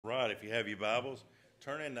right, if you have your Bibles,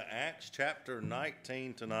 turn into Acts chapter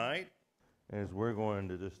 19 tonight. As we're going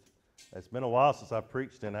to it's been a while since I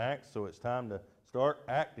preached in Acts, so it's time to start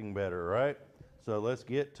acting better, right? So let's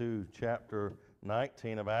get to chapter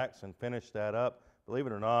 19 of Acts and finish that up. Believe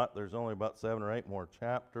it or not, there's only about 7 or 8 more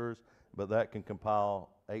chapters, but that can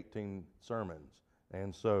compile 18 sermons.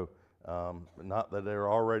 And so, not that they're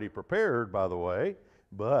already prepared, by the way,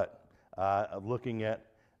 but looking at,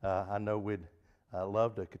 I know we'd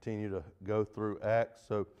love to continue to go through Acts.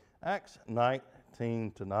 So Acts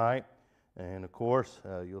 19 tonight, and of course,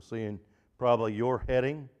 you'll see in probably your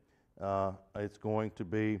heading, it's going to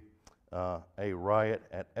be a riot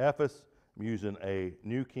at Ephesus. I'm using a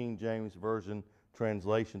New King James Version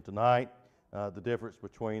translation tonight. The difference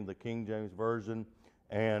between the King James Version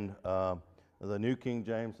and the New King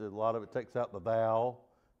James, a lot of it takes out the thou,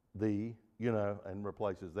 the, and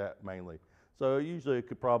replaces that mainly. So usually it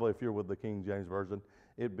could probably, if you're with the King James Version,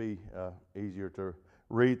 it'd be easier to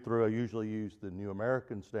read through. I usually use the New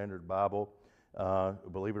American Standard Bible.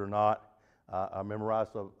 Believe it or not, I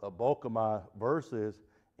memorized a bulk of my verses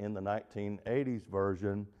in the 1980s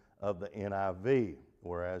version of the NIV,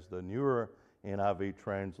 whereas the newer NIV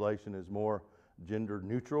translation is more gender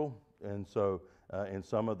neutral, and so in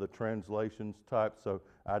some of the translations types, so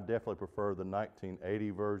I definitely prefer the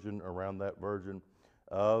 1980 version, around that version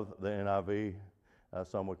of the NIV.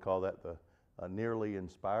 Some would call that the nearly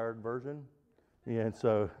inspired version. Yeah, and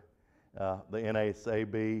so the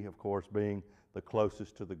NASB, of course, being the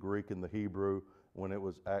closest to the Greek and the Hebrew when it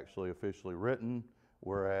was actually officially written,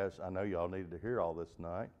 whereas I know y'all needed to hear all this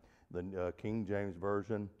tonight. The King James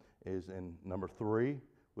Version is in number 3,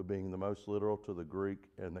 with being the most literal to the Greek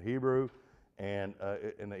and the Hebrew, and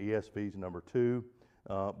in the ESV is number 2.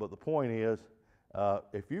 But the point is,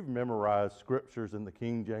 if you've memorized scriptures in the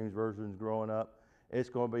King James Versions growing up, it's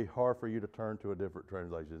going to be hard for you to turn to a different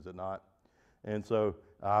translation, is it not? And so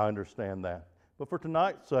I understand that. But for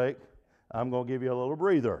tonight's sake, I'm going to give you a little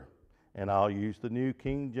breather, and I'll use the New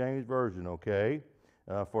King James Version, okay,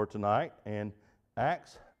 for tonight. And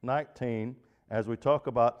Acts 19, as we talk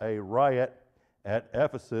about a riot at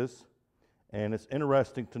Ephesus, and it's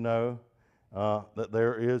interesting to know that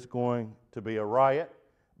there is going to be a riot,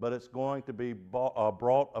 but it's going to be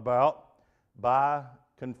brought about by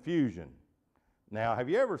confusion. Now, have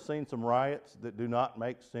you ever seen some riots that do not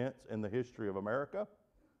make sense in the history of America?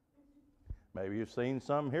 Maybe you've seen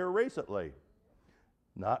some here recently,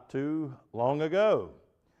 not too long ago.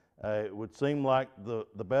 It would seem like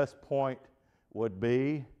the best point would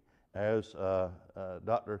be, as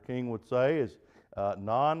Dr. King would say, is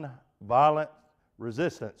non-violent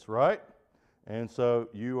resistance, right? And so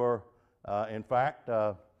you are, in fact,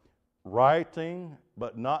 rioting,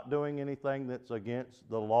 but not doing anything that's against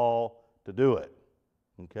the law to do it,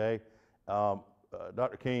 okay?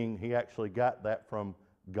 Dr. King, he actually got that from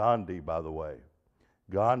Gandhi, by the way.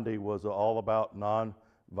 Gandhi was all about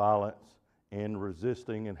non-violence in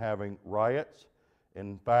resisting and having riots.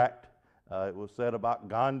 In fact, it was said about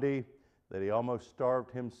Gandhi that he almost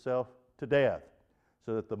starved himself to death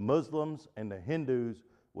so that the Muslims and the Hindus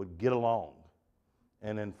would get along.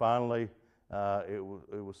 And then finally, it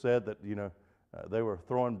was said that, they were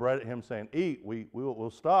throwing bread at him saying, eat, we'll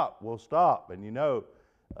stop. And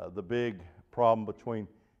the big problem between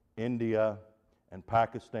India and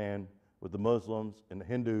Pakistan with the Muslims and the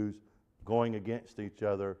Hindus going against each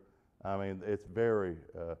other, I mean, it's very,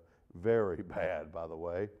 very bad, by the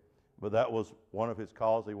way. But that was one of his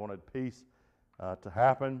calls. He wanted peace to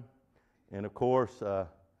happen. And of course,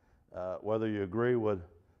 whether you agree with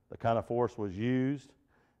the kind of force was used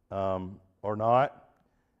or not,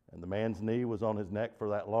 and the man's knee was on his neck for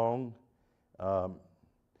that long,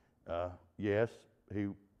 yes, he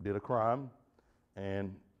did a crime.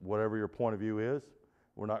 And whatever your point of view is,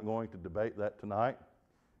 we're not going to debate that tonight.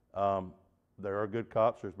 There are good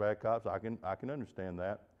cops, there's bad cops. I can understand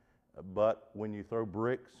that. But when you throw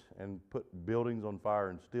bricks and put buildings on fire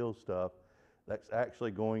and steal stuff, that's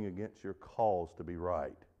actually going against your cause to be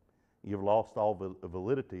right. You've lost all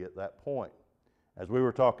validity at that point. As we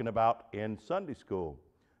were talking about in Sunday school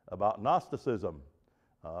about Gnosticism,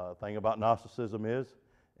 the thing about Gnosticism is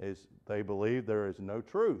they believe there is no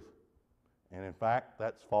truth. And in fact,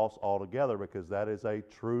 that's false altogether, because that is a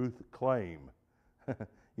truth claim.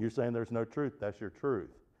 You're saying there's no truth, that's your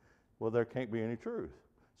truth. Well, there can't be any truth.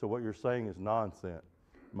 So what you're saying is nonsense.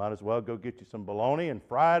 Might as well go get you some bologna and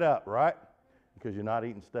fry it up, right? Because you're not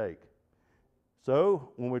eating steak. So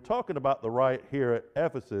when we're talking about the riot here at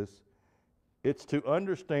Ephesus, it's to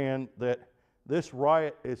understand that this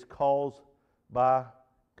riot is caused by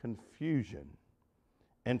confusion.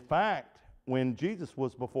 In fact, when Jesus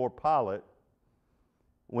was before Pilate,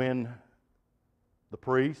 when the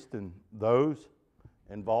priest and those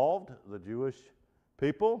involved, the Jewish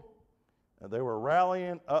people, they were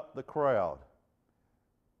rallying up the crowd.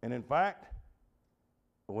 And in fact,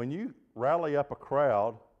 when you rally up a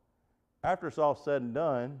crowd, after it's all said and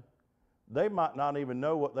done, they might not even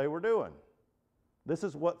know what they were doing. This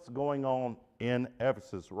is what's going on in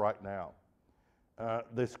Ephesus right now.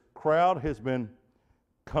 This crowd has been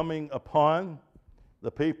coming upon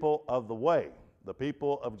the people of the way, the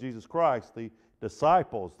people of Jesus Christ, the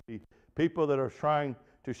disciples, the people that are trying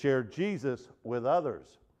to share Jesus with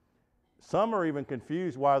others. Some are even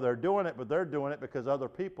confused why they're doing it, but they're doing it because other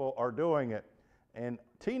people are doing it. In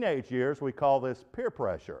teenage years, we call this peer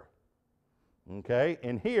pressure. Okay?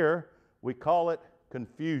 And here, we call it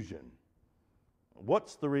confusion.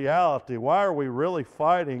 What's the reality? Why are we really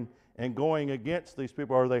fighting and going against these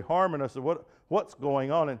people? Are they harming us? What's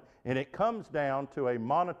going on? And it comes down to a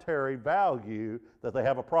monetary value that they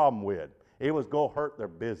have a problem with. It was go hurt their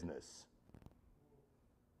business.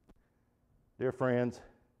 Dear friends,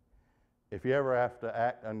 if you ever have to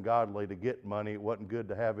act ungodly to get money, it wasn't good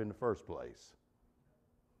to have in the first place.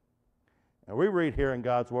 And we read here in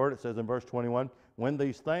God's Word, it says in verse 21, when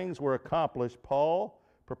these things were accomplished, Paul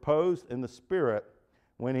proposed in the Spirit,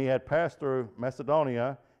 when he had passed through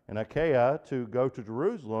Macedonia and Achaia, to go to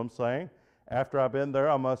Jerusalem, saying, after I've been there,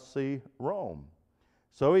 I must see Rome.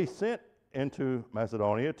 So he sent into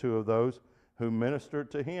Macedonia 2 of those who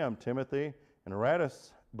ministered to him, Timothy and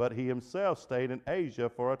Erastus, but he himself stayed in Asia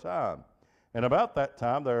for a time. And about that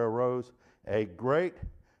time there arose a great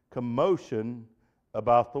commotion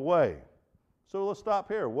about the way. So let's stop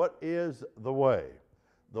here. What is the way?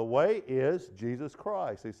 The way is Jesus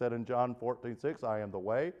Christ. He said in John 14:6, I am the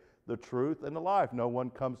way, the truth, and the life. No one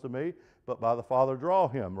comes to me but by the Father draw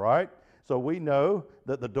him, right? So we know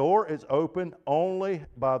that the door is open only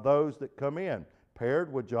by those that come in,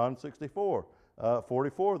 paired with John 44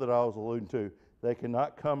 that I was alluding to. They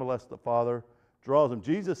cannot come unless the Father draws them.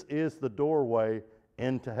 Jesus is the doorway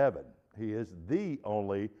into heaven. He is the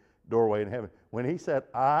only doorway in heaven. When he said,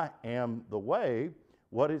 I am the way,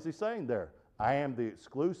 what is he saying there? I am the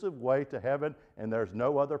exclusive way to heaven, and there's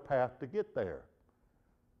no other path to get there.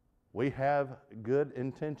 We have good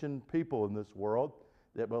intentioned people in this world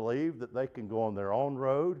that believe that they can go on their own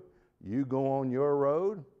road, you go on your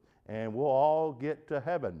road, and we'll all get to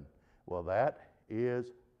heaven. Well, that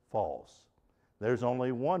is false. There's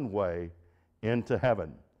only one way into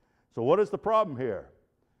heaven. So what is the problem here?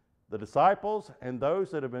 The disciples and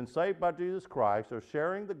those that have been saved by Jesus Christ are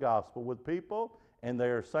sharing the gospel with people, and they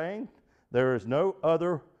are saying there is no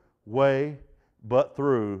other way but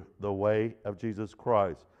through the way of Jesus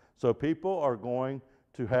Christ. So people are going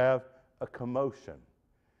to have a commotion.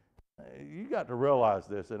 You got to realize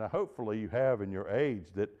this, and hopefully you have in your age,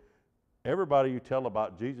 that everybody you tell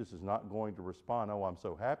about Jesus is not going to respond, oh, I'm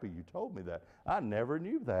so happy you told me that. I never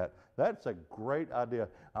knew that. That's a great idea.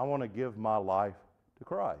 I want to give my life to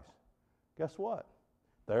Christ. Guess what?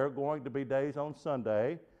 There are going to be days on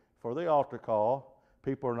Sunday for the altar call,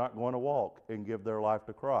 people are not going to walk and give their life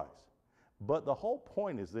to Christ. But the whole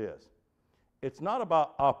point is this. It's not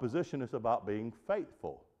about opposition, it's about being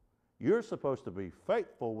faithful. You're supposed to be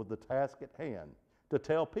faithful with the task at hand, to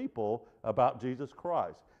tell people about Jesus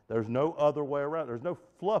Christ. There's no other way around. There's no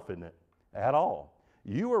fluff in it at all.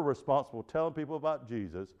 You are responsible telling people about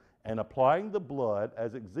Jesus and applying the blood,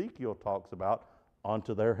 as Ezekiel talks about,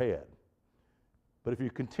 onto their head. But if you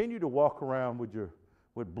continue to walk around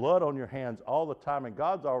with blood on your hands all the time, and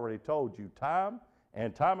God's already told you time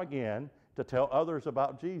and time again to tell others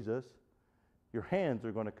about Jesus, your hands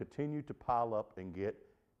are going to continue to pile up and get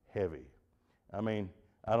heavy. I mean,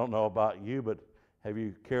 I don't know about you, but have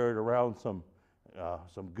you carried around some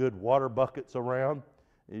good water buckets around?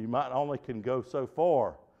 You might only can go so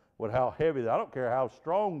far with how heavy. I don't care how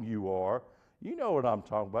strong you are. You know what I'm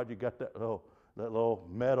talking about. You got that little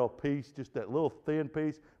metal piece, just that little thin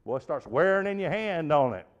piece. Boy, it starts wearing in your hand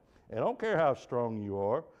on it. And I don't care how strong you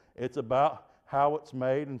are. It's about how it's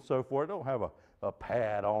made and so forth. It don't have a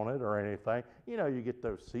pad on it or anything. You know, you get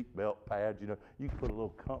those seatbelt pads, you know, you can put a little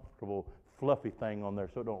comfortable fluffy thing on there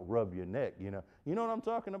so it don't rub your neck, you know. You know what I'm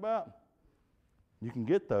talking about? You can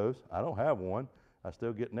get those. I don't have one. I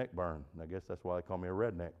still get neck burn. I guess that's why they call me a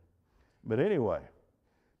redneck. But anyway,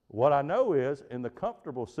 what I know is in the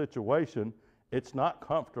comfortable situation, it's not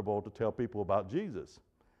comfortable to tell people about Jesus.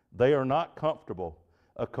 They are not comfortable.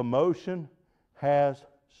 A commotion has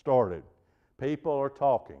started. People are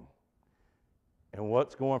talking. And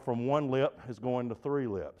what's going from one lip is going to 3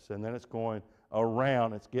 lips. And then it's going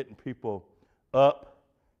around. It's getting people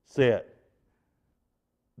upset.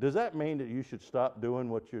 Does that mean that you should stop doing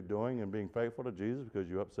what you're doing and being faithful to Jesus because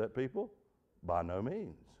you upset people? By no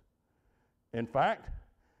means. In fact,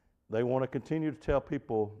 they want to continue to tell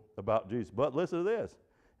people about Jesus. But listen to this.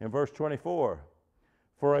 In verse 24,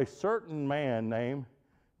 for a certain man named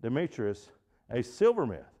Demetrius, a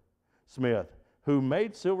silversmith, who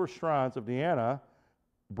made silver shrines of Diana,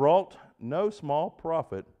 brought no small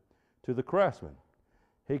profit to the craftsmen.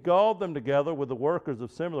 He called them together with the workers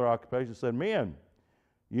of similar occupations and said, men,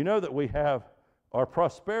 you know that we have our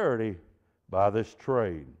prosperity by this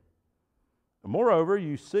trade. Moreover,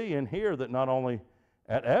 you see and hear that not only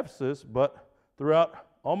at Ephesus, but throughout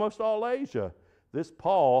almost all Asia, this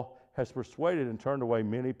Paul has persuaded and turned away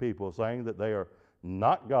many people, saying that they are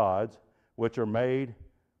not gods, which are made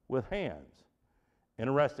with hands.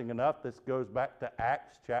 Interesting enough, this goes back to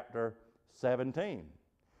Acts chapter 17.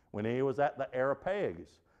 When he was at the Areopagus,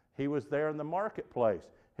 he was there in the marketplace.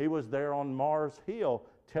 He was there on Mars Hill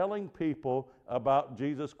telling people about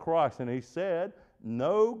Jesus Christ. And he said,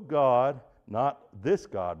 no God, not this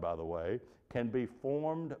God, by the way, can be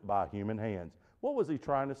formed by human hands. What was he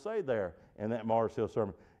trying to say there in that Mars Hill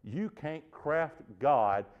sermon? You can't craft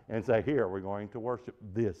God and say, here, we're going to worship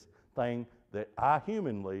this thing that I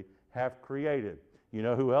humanly have created. You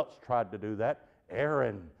know who else tried to do that?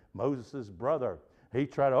 Aaron, Moses' brother. He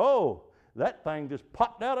tried, that thing just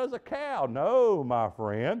popped out as a cow. No, my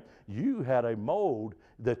friend, you had a mold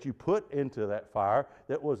that you put into that fire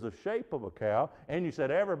that was the shape of a cow, and you said,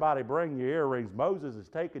 everybody bring your earrings. Moses is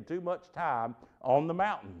taking too much time on the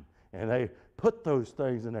mountain. And they put those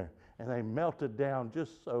things in there, and they melted down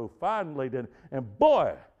just so finely. And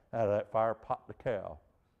boy, out of that fire popped the cow.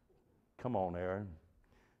 Come on, Aaron.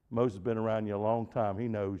 Moses has been around you a long time. He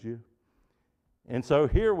knows you. And so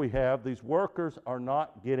here we have these workers are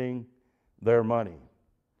not getting their money.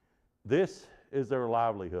 This is their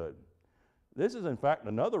livelihood. This is, in fact,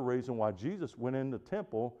 another reason why Jesus went in the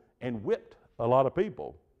temple and whipped a lot of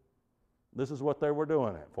people. This is what they were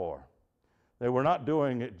doing it for. They were not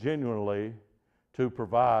doing it genuinely to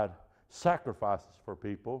provide sacrifices for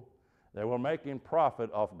people. They were making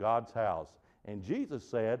profit off God's house. And Jesus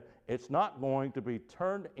said, it's not going to be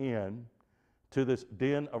turned in to this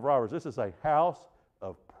den of robbers. This is a house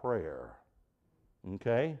of prayer.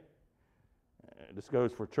 Okay? This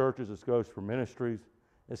goes for churches. This goes for ministries.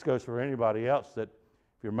 This goes for anybody else, that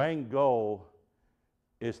if your main goal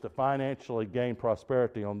is to financially gain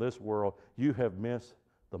prosperity on this world, you have missed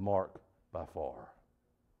the mark by far.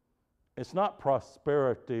 It's not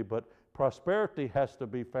prosperity, but prosperity has to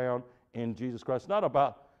be found in Jesus Christ. It's not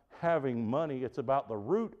about having money. It's about the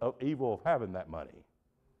root of evil of having that money.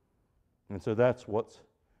 And so that's what's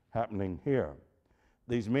happening here.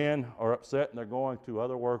 These men are upset and they're going to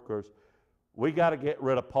other workers. We got to get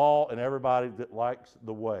rid of Paul and everybody that likes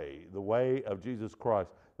the way of Jesus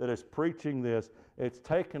Christ, that is preaching this. It's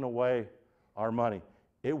taken away our money.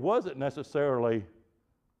 It wasn't necessarily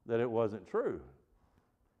that it wasn't true.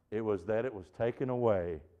 It was that it was taking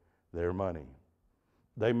away their money.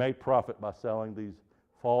 They made profit by selling these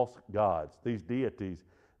false gods, these deities,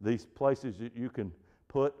 these places that you can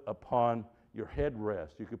put upon your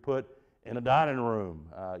headrest. You could put in a dining room.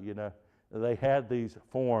 They had these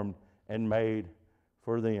formed and made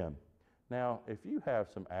for them. Now, if you have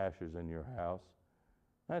some ashes in your house,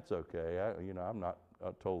 that's okay. I'm not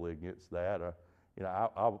totally against that.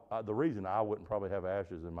 The reason I wouldn't probably have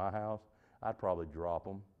ashes in my house, I'd probably drop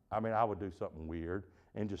them. I would do something weird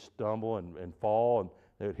and just stumble and fall, and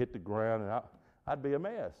they would hit the ground, and I'd be a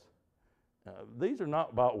mess. These are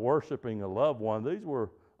not about worshiping a loved one. These were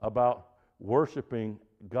about worshiping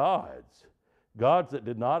gods that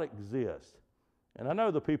did not exist. And I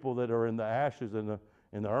know the people that are in the ashes and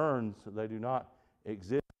in the urns, they do not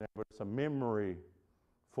exist, but it's a memory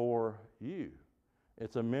for you.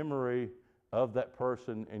 It's a memory of that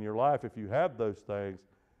person in your life if you have those things.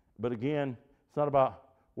 But again, it's not about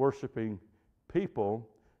worshiping people.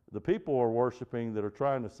 The people are worshiping that are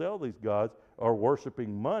trying to sell these gods are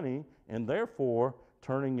worshiping money and therefore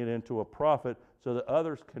turning it into a profit so that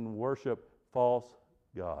others can worship false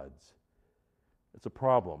gods. It's a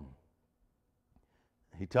problem.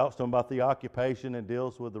 He talks to them about the occupation and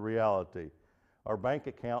deals with the reality. Our bank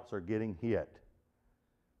accounts are getting hit.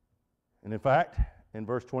 And in fact, in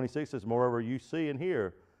verse 26 it says, moreover, you see and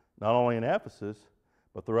hear, not only in Ephesus,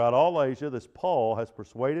 but throughout all Asia, this Paul has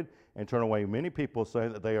persuaded and turned away many people,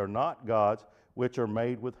 saying that they are not gods which are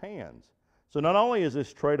made with hands. So not only is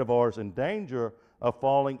this trade of ours in danger of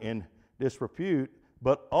falling in disrepute,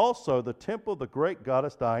 but also the temple of the great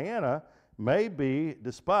goddess Diana may be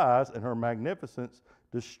despised and her magnificence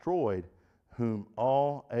destroyed, whom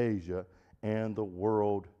all Asia and the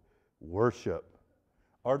world worship.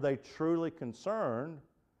 Are they truly concerned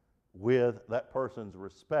with that person's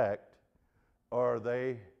respect? Or are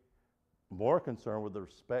they more concerned with the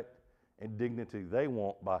respect and dignity they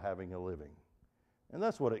want by having a living? And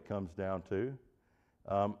that's what it comes down to.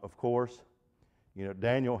 Of course,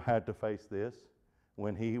 Daniel had to face this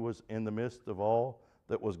when he was in the midst of all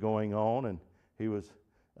that was going on, and he was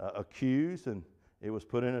accused, and it was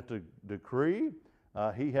put in a decree.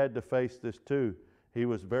 He had to face this too. He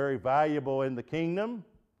was very valuable in the kingdom.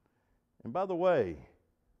 And by the way,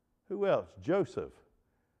 who else? Joseph,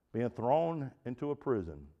 being thrown into a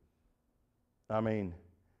prison. I mean,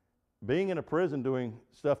 being in a prison doing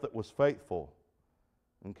stuff that was faithful,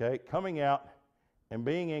 okay, coming out and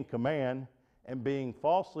being in command and being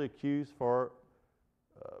falsely accused for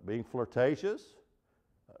being flirtatious,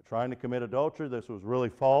 trying to commit adultery. This was really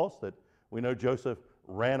false. That we know Joseph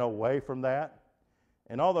ran away from that.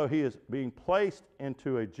 And although he is being placed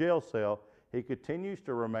into a jail cell, he continues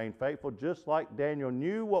to remain faithful, just like Daniel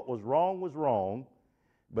knew what was wrong,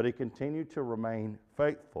 but he continued to remain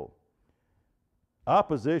faithful.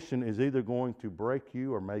 Opposition is either going to break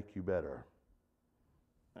you or make you better.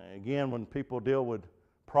 Again, when people deal with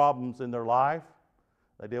problems in their life,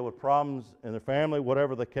 they deal with problems in their family,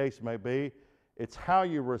 whatever the case may be, it's how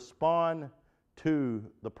you respond to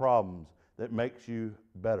the problems that makes you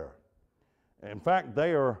better. In fact,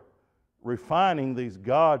 they are refining these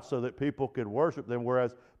gods so that people could worship them,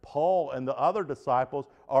 whereas Paul and the other disciples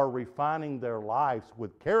are refining their lives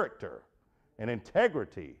with character and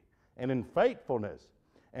integrity and in faithfulness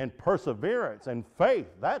and perseverance and faith.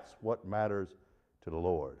 That's what matters to the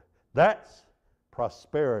Lord. That's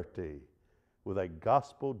prosperity with a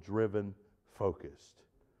gospel-driven focus.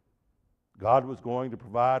 God was going to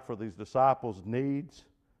provide for these disciples' needs.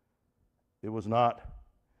 It was not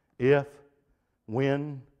if,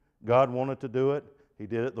 when God wanted to do it. He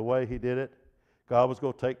did it the way He did it. God was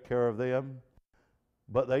going to take care of them.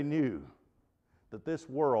 But they knew that this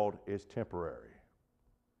world is temporary.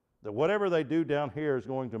 That whatever they do down here is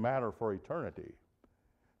going to matter for eternity.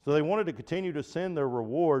 So they wanted to continue to send their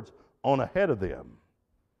rewards on ahead of them.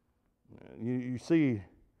 You see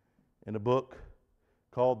in a book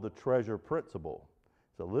called The Treasure Principle.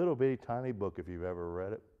 It's a little bitty tiny book if you've ever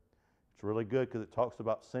read it. It's really good because it talks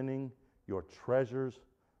about sending your treasures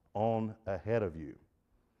on ahead of you.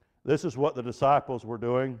 This is what the disciples were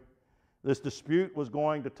doing. This dispute was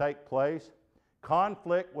going to take place.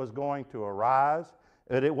 Conflict was going to arise.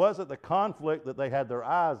 And it wasn't the conflict that they had their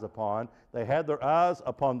eyes upon. They had their eyes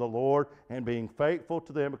upon the Lord and being faithful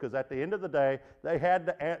to them, because at the end of the day, they had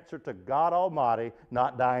to answer to God Almighty,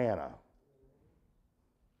 not Diana.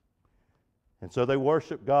 And so they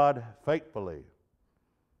worshiped God faithfully.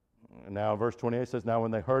 And now verse 28 says, now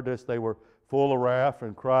when they heard this, they were full of wrath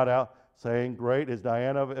and cried out, saying, great is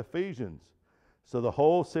Diana of Ephesians. So the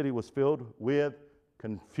whole city was filled with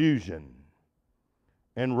confusion,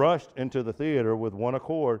 and rushed into the theater with one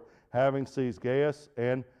accord, having seized Gaius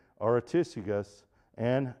and Aristarchus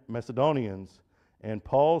and Macedonians and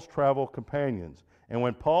Paul's travel companions. And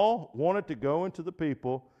when Paul wanted to go to the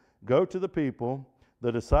people,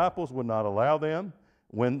 the disciples would not allow them.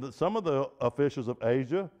 When some of the officials of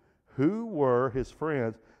Asia, who were his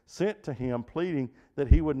friends, sent to him, pleading that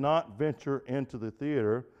he would not venture into the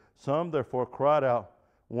theater, some therefore cried out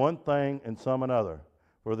one thing and some another.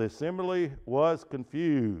 For the assembly was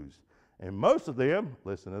confused, and most of them,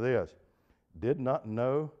 listen to this, did not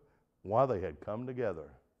know why they had come together.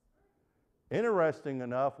 Interesting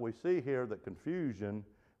enough, we see here that confusion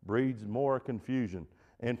breeds more confusion.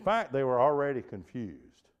 In fact, they were already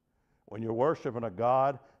confused. When you're worshiping a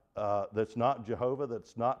God that's not Jehovah,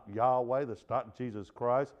 that's not Yahweh, that's not Jesus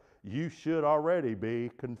Christ, you should already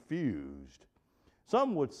be confused.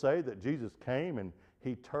 Some would say that Jesus came and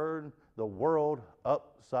He turned the world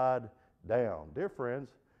upside down. Dear friends,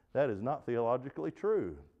 that is not theologically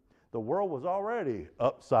true. The world was already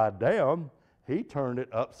upside down. He turned it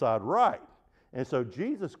upside right. And so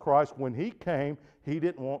Jesus Christ, when He came, He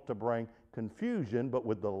didn't want to bring confusion, but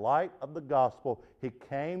with the light of the gospel, He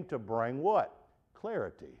came to bring what?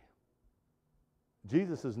 Clarity.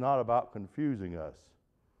 Jesus is not about confusing us.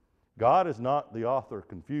 God is not the author of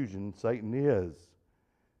confusion. Satan is.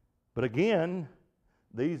 But again,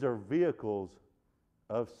 these are vehicles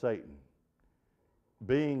of Satan.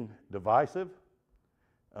 Being divisive,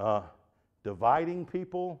 dividing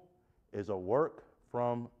people is a work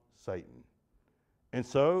from Satan. And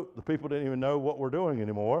so the people didn't even know what we're doing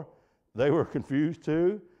anymore. They were confused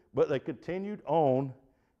too, but they continued on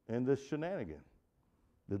in this shenanigan.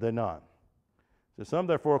 Did they not? So some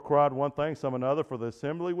therefore cried one thing, some another, for the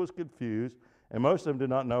assembly was confused, and most of them did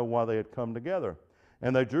not know why they had come together.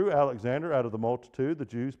 And they drew Alexander out of the multitude, the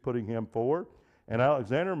Jews putting him forward. And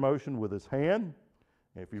Alexander motioned with his hand.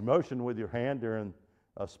 If you motion with your hand during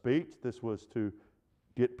a speech, this was to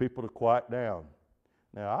get people to quiet down.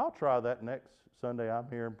 Now, I'll try that next Sunday I'm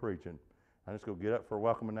here and preaching. I'm just going to get up for a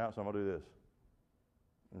welcome announcement. I'm going to do this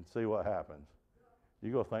and see what happens.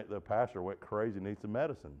 You're going to think the pastor went crazy and needs some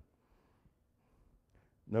medicine.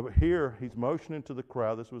 No, but here he's motioning to the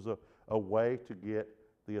crowd. This was a way to get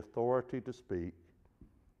the authority to speak.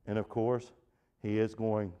 And of course, he is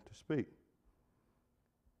going to speak.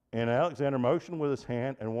 And Alexander motioned with his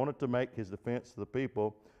hand and wanted to make his defense to the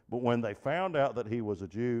people. But when they found out that he was a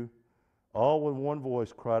Jew, all with one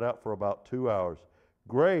voice cried out for about 2 hours,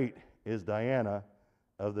 "Great is Diana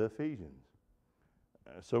of the Ephesians."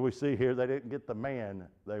 So we see here they didn't get the man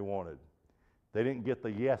they wanted. They didn't get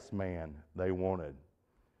the yes man they wanted.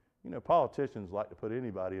 You know, politicians like to put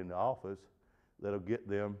anybody in the office that'll get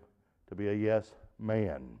them to be a yes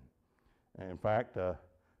man. And in fact,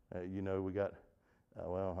 you know, we got,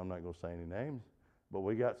 well, I'm not going to say any names, but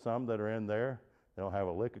we got some that are in there. They don't have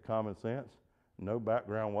a lick of common sense, no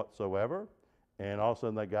background whatsoever, and all of a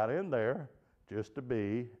sudden they got in there just to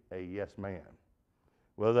be a yes man.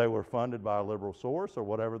 Whether they were funded by a liberal source or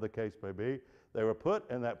whatever the case may be, they were put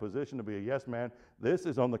in that position to be a yes man. This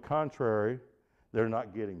is on the contrary. They're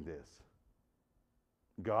not getting this.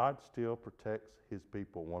 God still protects his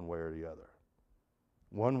people one way or the other.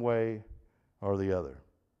 One way or the other.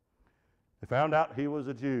 They found out he was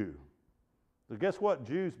a Jew. So guess what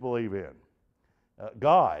Jews believe in?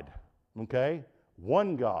 God, okay?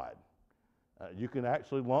 One God. You can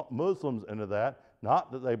actually lump Muslims into that.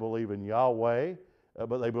 Not that they believe in Yahweh,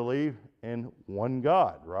 but they believe in one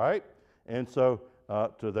God, right? And so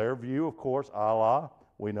to their view, of course, Allah,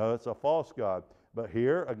 we know it's a false God. But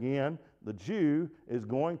here, again, the Jew is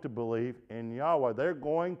going to believe in Yahweh. They're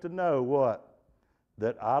going to know what?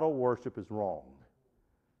 That idol worship is wrong.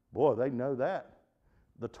 Boy, they know that.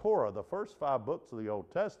 The Torah, the first 5 books of the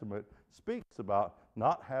Old Testament, speaks about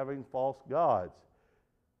not having false gods.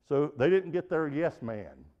 So they didn't get their yes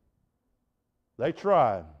man. They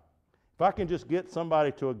tried. If I can just get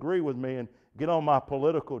somebody to agree with me and get on my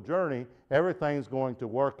political journey, everything's going to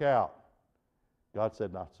work out. God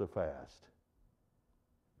said, not so fast.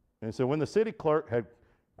 And so when the city clerk had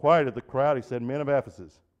quieted the crowd, he said, "Men of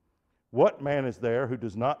Ephesus, what man is there who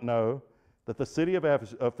does not know that the city of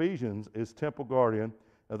Ephesians is temple guardian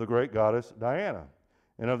of the great goddess Diana,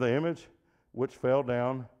 and of the image which fell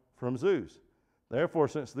down from Zeus? Therefore,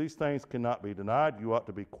 since these things cannot be denied, you ought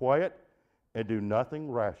to be quiet and do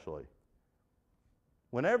nothing rashly."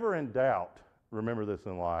 Whenever in doubt, remember this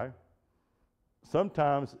in life,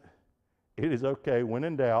 sometimes it is okay, when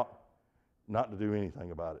in doubt, not to do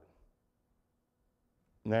anything about it.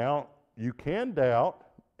 Now, you can doubt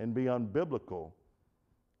and be unbiblical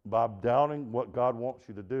by doubting what God wants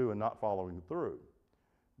you to do and not following through.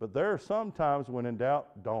 But there are some times when in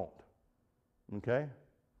doubt, don't. Okay?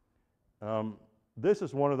 This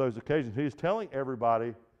is one of those occasions. He's telling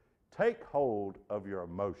everybody, take hold of your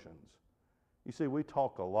emotions. You see, we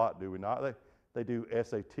talk a lot, do we not? They do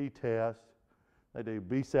SAT tests. They do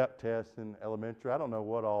BSAP tests in elementary. I don't know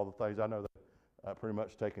what all the things. I know they're pretty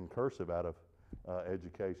much taking cursive out of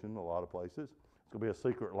education in a lot of places. It's going to be a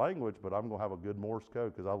secret language, but I'm going to have a good Morse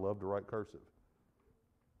code because I love to write cursive.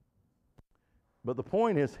 But the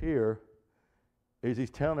point is here is he's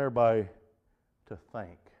telling everybody to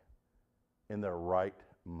think in their right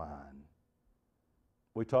mind.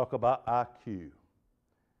 We talk about IQ.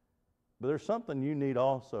 But there's something you need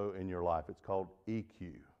also in your life. It's called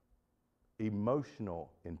EQ,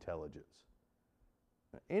 emotional intelligence.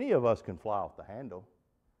 Any of us can fly off the handle.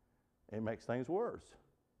 It makes things worse.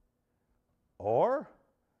 Or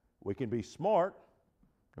we can be smart,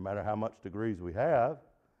 no matter how much degrees we have,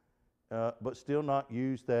 but still not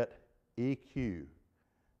use that EQ,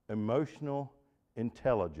 emotional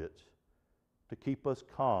intelligence, to keep us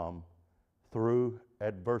calm through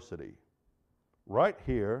adversity. Right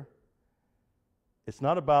here, it's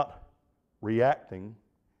not about reacting,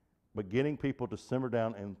 but getting people to simmer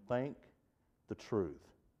down and think the truth.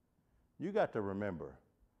 You got to remember,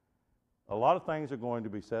 a lot of things are going to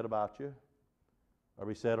be said about you, or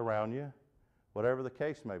be said around you, whatever the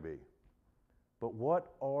case may be. But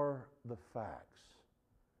what are the facts?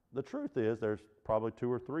 The truth is there's probably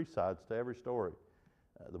 2 or 3 sides to every story.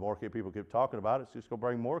 The more people keep talking about it, it's just going to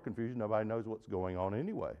bring more confusion. Nobody knows what's going on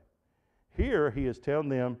anyway. Here he is telling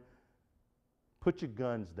them, put your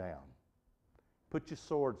guns down. Put your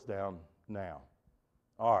swords down now.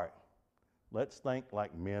 All right, let's think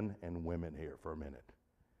like men and women here for a minute.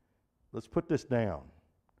 Let's put this down.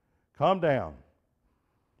 Calm down.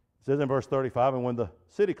 It says in verse 35, and when the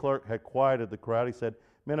city clerk had quieted the crowd, he said,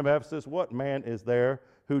 Men of Ephesus, what man is there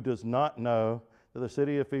who does not know that the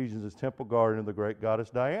city of Ephesians is temple garden of the great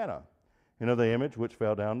goddess Diana, and of the image which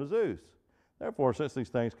fell down to Zeus? Therefore, since these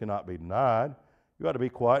things cannot be denied, you ought to be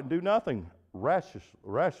quiet and do nothing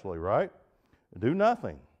rashly, right? Do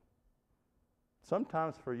nothing.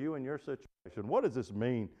 Sometimes for you in your situation, what does this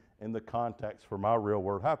mean in the context for my real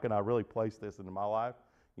world? How can I really place this into my life?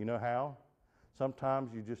 You know how?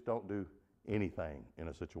 Sometimes you just don't do anything in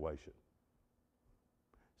a situation.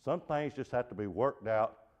 Some things just have to be worked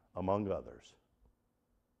out among others.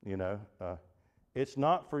 You know, it's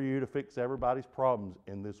not for you to fix everybody's problems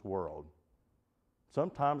in this world.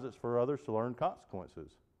 Sometimes it's for others to learn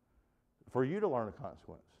consequences, for you to learn a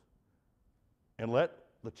consequence. And let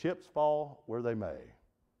the chips fall where they may.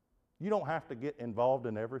 You don't have to get involved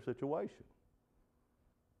in every situation.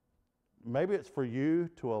 Maybe it's for you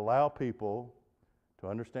to allow people to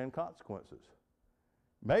understand consequences.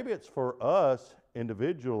 Maybe it's for us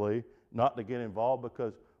individually not to get involved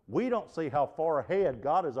because we don't see how far ahead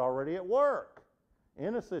God is already at work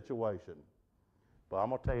in a situation. But I'm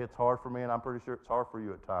going to tell you, it's hard for me, and I'm pretty sure it's hard for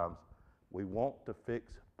you at times. We want to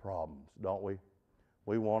fix problems, don't we?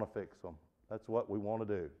 We want to fix them. That's what we want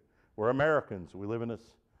to do. We're Americans. We live in this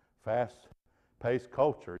fast-paced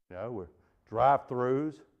culture. You know, we're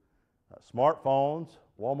drive-thrus, smartphones,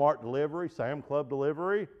 Walmart delivery, Sam Club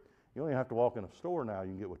delivery. You don't even have to walk in a store now. You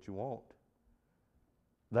can get what you want.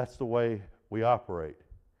 That's the way we operate.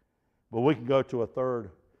 But we can go to a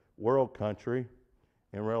third world country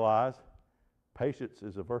and realize patience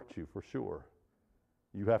is a virtue for sure.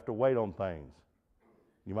 You have to wait on things.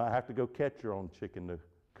 You might have to go catch your own chicken to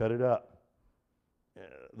cut it up.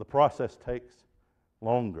 The process takes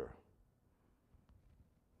longer.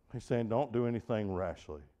 He's saying don't do anything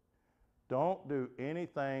rashly. Don't do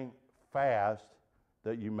anything fast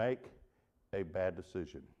that you make a bad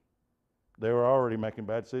decision. They were already making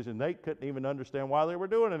bad decisions. They couldn't even understand why they were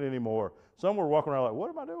doing it anymore. Some were walking around like, what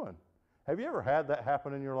am I doing? Have you ever had that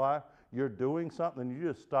happen in your life? You're doing something and you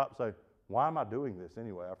just stop and say, why am I doing this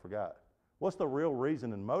anyway? I forgot. What's the real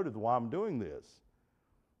reason and motive why I'm doing this?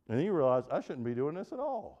 And then you realize, I shouldn't be doing this at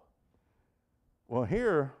all. Well,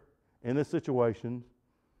 here, in this situation,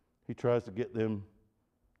 he tries to get them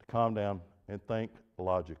to calm down and think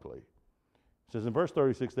logically. It says in verse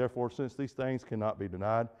 36, therefore, since these things cannot be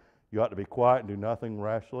denied, you ought to be quiet and do nothing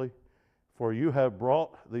rashly. For you have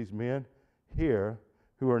brought these men here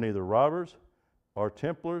who are neither robbers or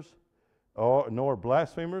templars nor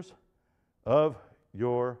blasphemers of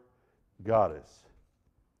your goddess.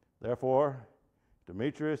 Therefore,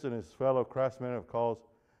 Demetrius and his fellow craftsmen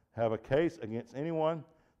have a case against anyone.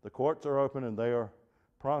 The courts are open and they are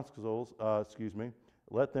proconsuls,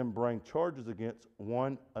 let them bring charges against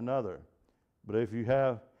one another. But if you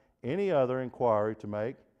have any other inquiry to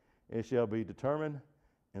make, it shall be determined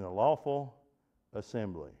in a lawful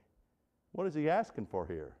assembly. What is he asking for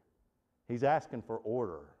here? He's asking for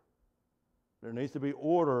order. There needs to be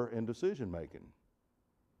order in decision making.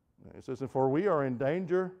 It says, for we are in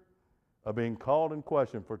danger of being called in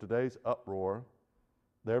question for today's uproar,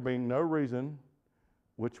 there being no reason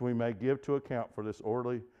which we may give to account for this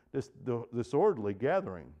disorderly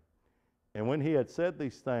gathering. And when he had said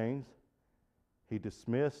these things, he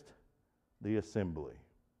dismissed the assembly.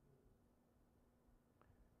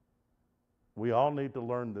 We all need to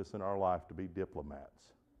learn this in our life to be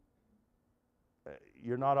diplomats.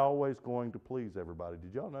 You're not always going to please everybody.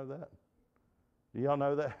 Did y'all know that? Do y'all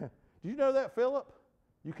know that? Did you know that, Philip?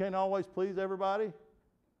 You can't always please everybody?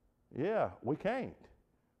 Yeah, we can't.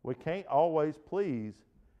 We can't always please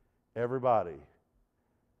everybody.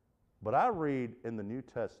 But I read in the New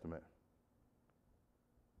Testament,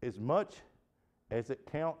 as much as it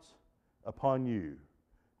counts upon you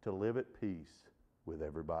to live at peace with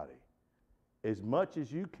everybody, as much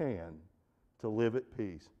as you can to live at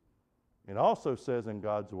peace. It also says in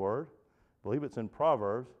God's Word, I believe it's in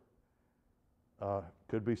Proverbs,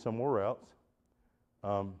 could be somewhere else,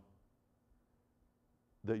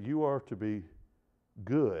 that you are to be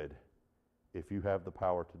good if you have the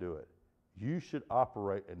power to do it. You should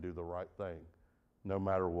operate and do the right thing no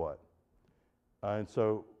matter what. And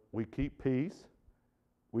so we keep peace,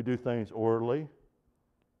 we do things orderly,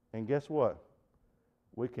 and guess what?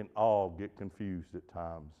 We can all get confused at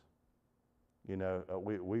times. You know,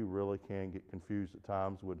 we really can get confused at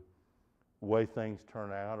times with the way things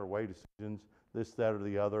turn out or way decisions, this, that, or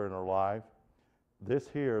the other in our life. This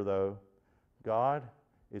here, though, God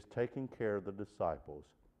is taking care of the disciples.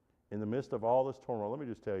 In the midst of all this turmoil, let me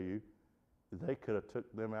just tell you, they could have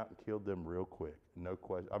took them out and killed them real quick. No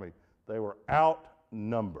question. I mean, they were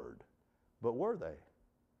outnumbered. But were they?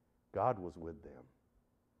 God was with them.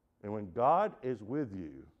 And when God is with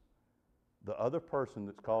you, the other person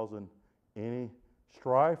that's causing any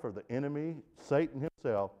strife or the enemy, Satan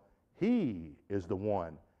himself, he is the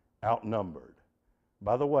one outnumbered.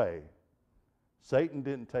 By the way, Satan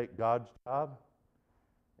didn't take God's job,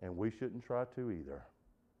 and we shouldn't try to either.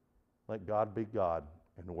 Let God be God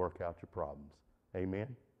and work out your problems. Amen?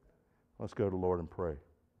 Let's go to the Lord and pray.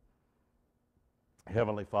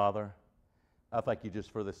 Heavenly Father, I thank you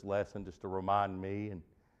just for this lesson, just to remind me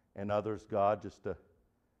and others, God, just to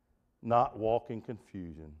not walk in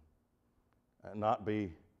confusion, and not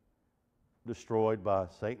be destroyed by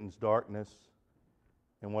Satan's darkness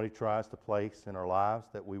and what he tries to place in our lives,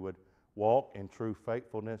 that we would walk in true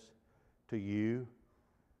faithfulness to you.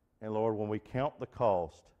 And Lord, when we count the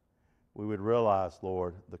cost, we would realize,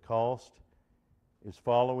 Lord, the cost is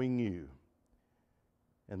following you.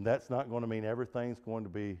 And that's not going to mean everything's going to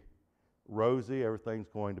be rosy, everything's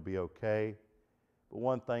going to be okay. But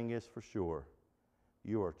one thing is for sure,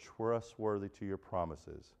 you are trustworthy to your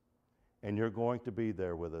promises. And you're going to be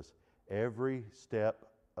there with us every step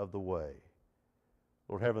of the way.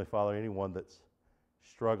 Lord Heavenly Father, anyone that's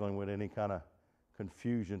struggling with any kind of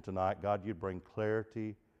confusion tonight, God, you'd bring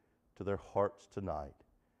clarity to their hearts tonight.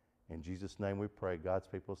 In Jesus' name we pray. God's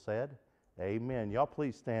people said, amen. Y'all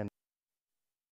please stand.